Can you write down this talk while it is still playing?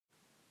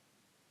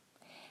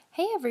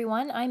Hey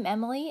everyone, I'm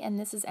Emily and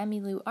this is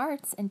Emmylou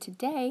Arts, and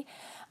today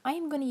I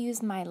am going to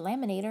use my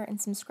laminator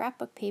and some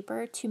scrapbook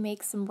paper to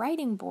make some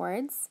writing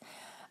boards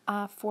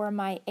for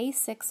my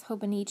A6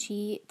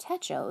 Hobonichi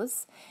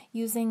techos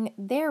using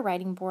their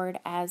writing board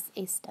as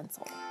a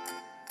stencil.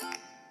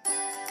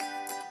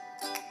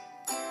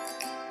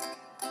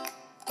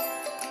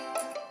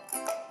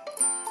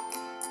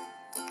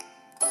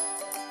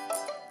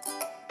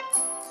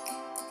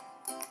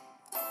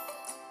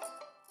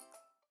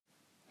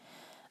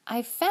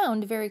 I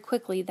found very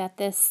quickly that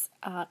this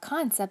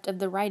concept of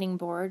the writing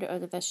board, or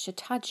the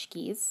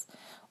shitajikis,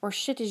 or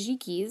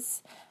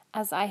shitajikis,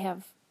 as I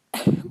have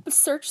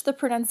searched the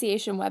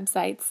pronunciation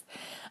websites,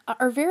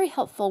 are very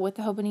helpful with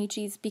the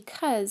Hobonichis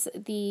because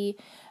the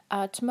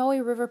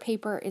Tomoe River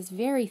paper is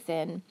very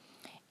thin,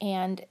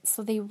 and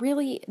so they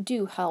really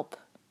do help,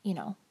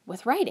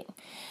 with writing,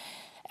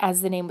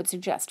 as the name would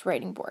suggest,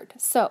 writing board.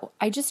 So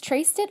I just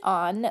traced it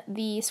on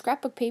the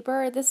scrapbook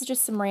paper. This is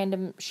just some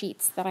random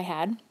sheets that I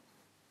had.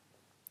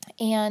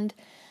 And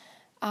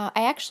I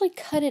actually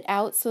cut it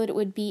out so that it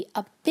would be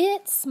a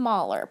bit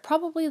smaller,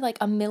 probably like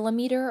a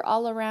millimeter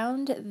all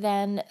around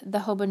than the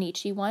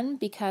Hobonichi one,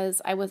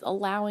 because I was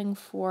allowing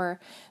for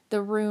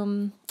the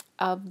room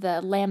of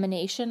the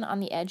lamination on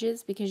the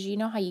edges, because you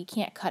know how you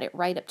can't cut it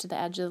right up to the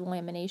edge of the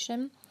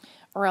lamination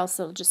or else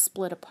it'll just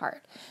split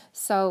apart.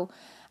 So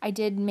I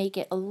did make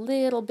it a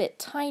little bit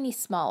tiny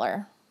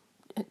smaller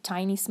than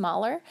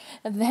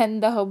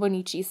the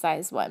Hobonichi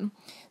size one.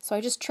 So I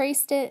just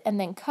traced it and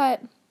then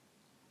cut.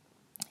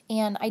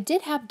 And I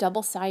did have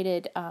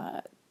double-sided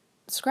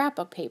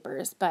scrapbook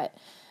papers, but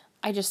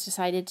I just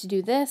decided to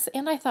do this,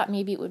 and I thought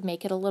maybe it would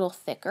make it a little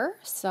thicker,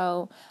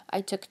 so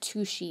I took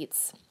 2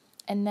 sheets.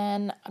 And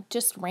then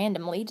just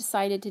randomly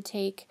decided to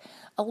take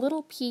a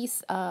little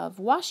piece of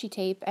washi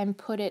tape and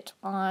put it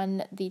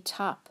on the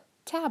top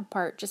tab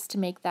part just to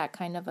make that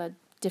kind of a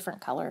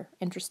different color,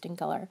 interesting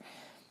color.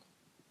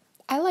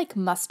 I like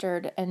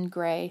mustard and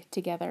gray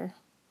together,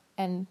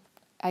 and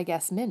I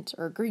guess mint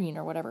or green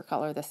or whatever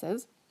color this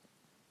is.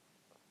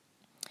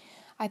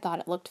 I thought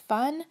it looked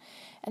fun,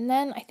 and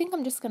then I think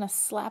I'm just going to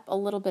slap a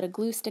little bit of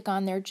glue stick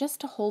on there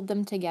just to hold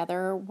them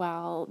together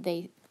while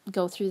they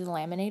go through the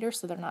laminator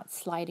so they're not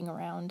sliding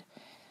around.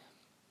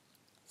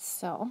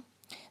 So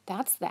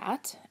that's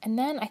that. And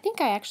then I think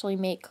I actually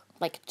make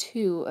like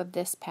 2 of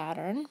this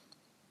pattern.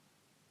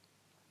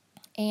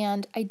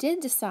 And I did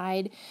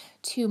decide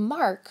to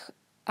mark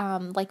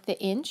like the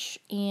inch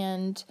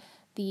and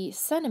the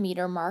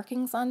centimeter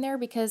markings on there,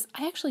 because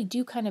I actually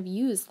do kind of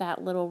use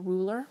that little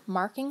ruler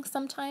marking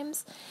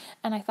sometimes,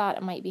 and I thought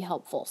it might be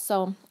helpful.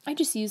 So I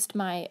just used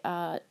my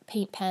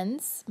paint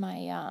pens,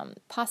 my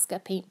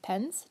Posca paint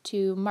pens,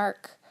 to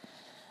mark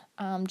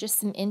just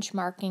some inch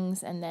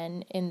markings, and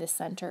then in the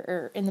center,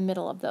 or in the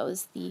middle of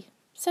those, the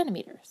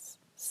centimeters.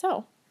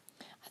 So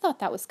I thought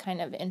that was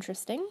kind of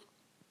interesting.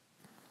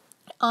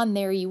 On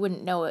there you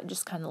wouldn't know, it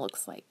just kind of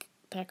looks like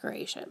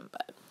decoration,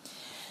 but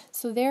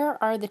so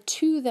there are the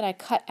 2 that I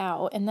cut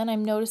out, and then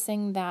I'm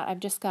noticing that I've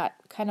just got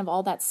kind of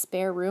all that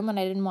spare room, and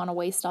I didn't want to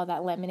waste all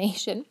that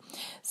lamination.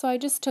 So I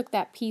just took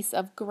that piece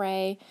of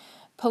gray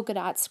polka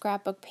dot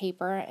scrapbook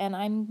paper, and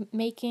I'm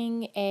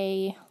making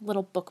a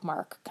little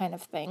bookmark kind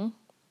of thing.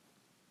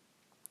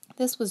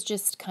 This was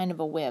just kind of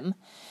a whim,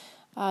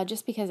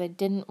 just because I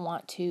didn't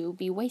want to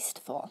be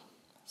wasteful.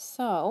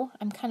 So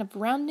I'm kind of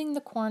rounding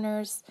the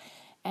corners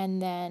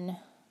and then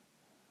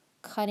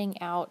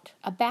cutting out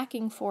a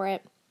backing for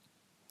it.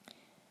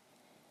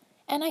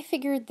 And I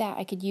figured that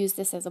I could use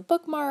this as a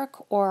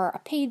bookmark or a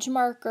page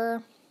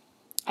marker.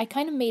 I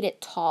kind of made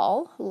it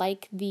tall,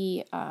 like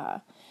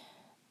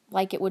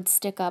like it would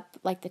stick up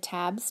like the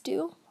tabs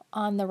do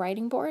on the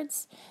writing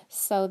boards,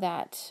 so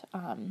that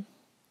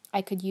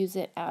I could use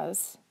it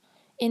as,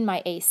 in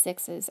my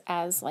A6s,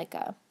 as like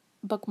a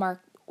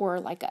bookmark or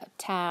like a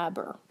tab,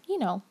 or,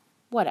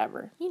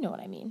 whatever. You know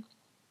what I mean.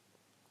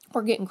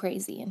 We're getting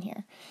crazy in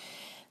here.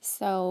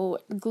 So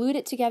glued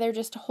it together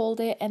just to hold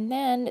it, and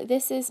then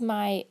this is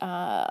my,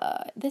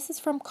 this is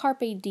from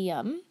Carpe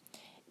Diem,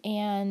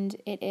 and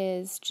it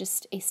is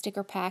just a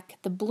sticker pack,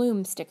 the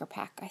Bloom sticker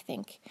pack, I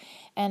think,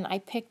 and I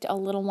picked a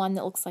little one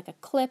that looks like a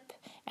clip,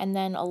 and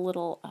then a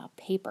little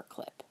paper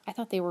clip. I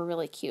thought they were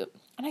really cute,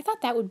 and I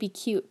thought that would be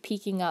cute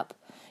peeking up,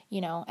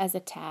 as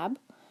a tab,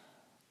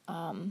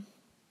 and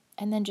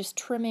then just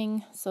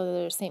trimming so that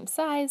they're the same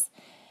size.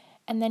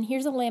 And then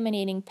here's a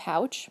laminating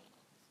pouch.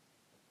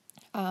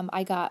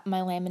 I got my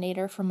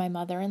laminator from my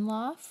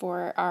mother-in-law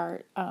for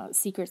our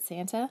Secret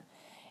Santa,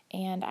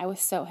 and I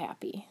was so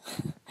happy.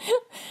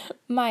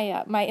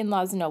 My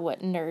in-laws know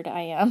what nerd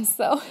I am,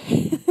 so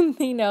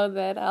they know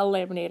that a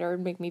laminator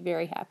would make me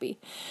very happy.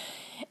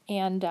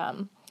 And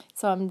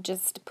so I'm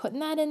just putting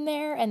that in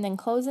there and then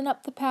closing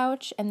up the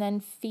pouch and then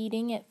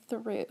feeding it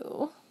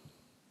through.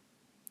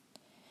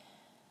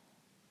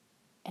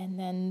 And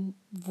then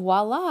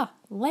voila,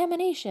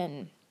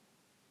 lamination.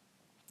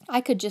 I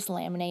could just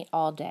laminate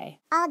all day.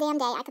 All damn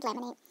day I could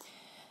laminate.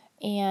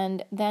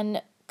 And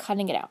then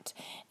cutting it out.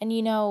 And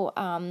you know,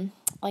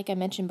 like I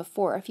mentioned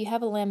before, if you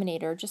have a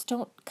laminator, just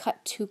don't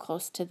cut too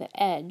close to the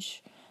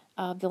edge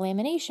of the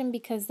lamination,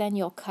 because then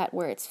you'll cut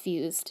where it's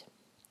fused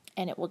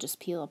and it will just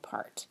peel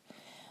apart.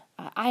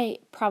 I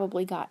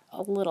probably got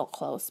a little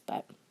close,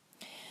 but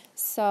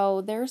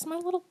so there's my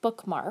little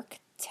bookmark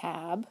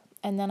tab.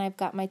 And then I've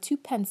got my 2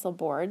 pencil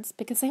boards,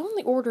 because I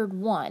only ordered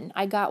one.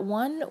 I got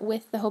one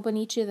with the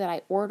Hobonichi that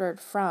I ordered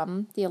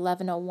from the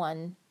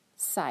 1101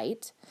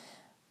 site.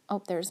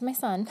 Oh, there's my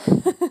son.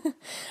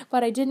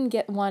 But I didn't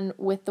get one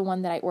with the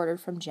one that I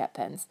ordered from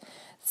JetPens.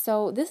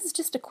 So this is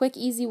just a quick,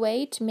 easy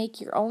way to make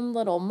your own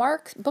little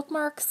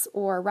bookmarks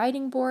or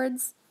writing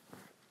boards,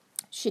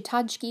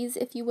 shitajikis,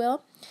 if you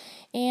will.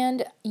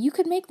 And you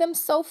could make them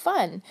so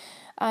fun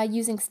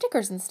using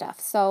stickers and stuff.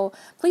 So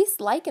please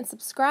like and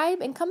subscribe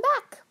and come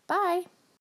back. Bye.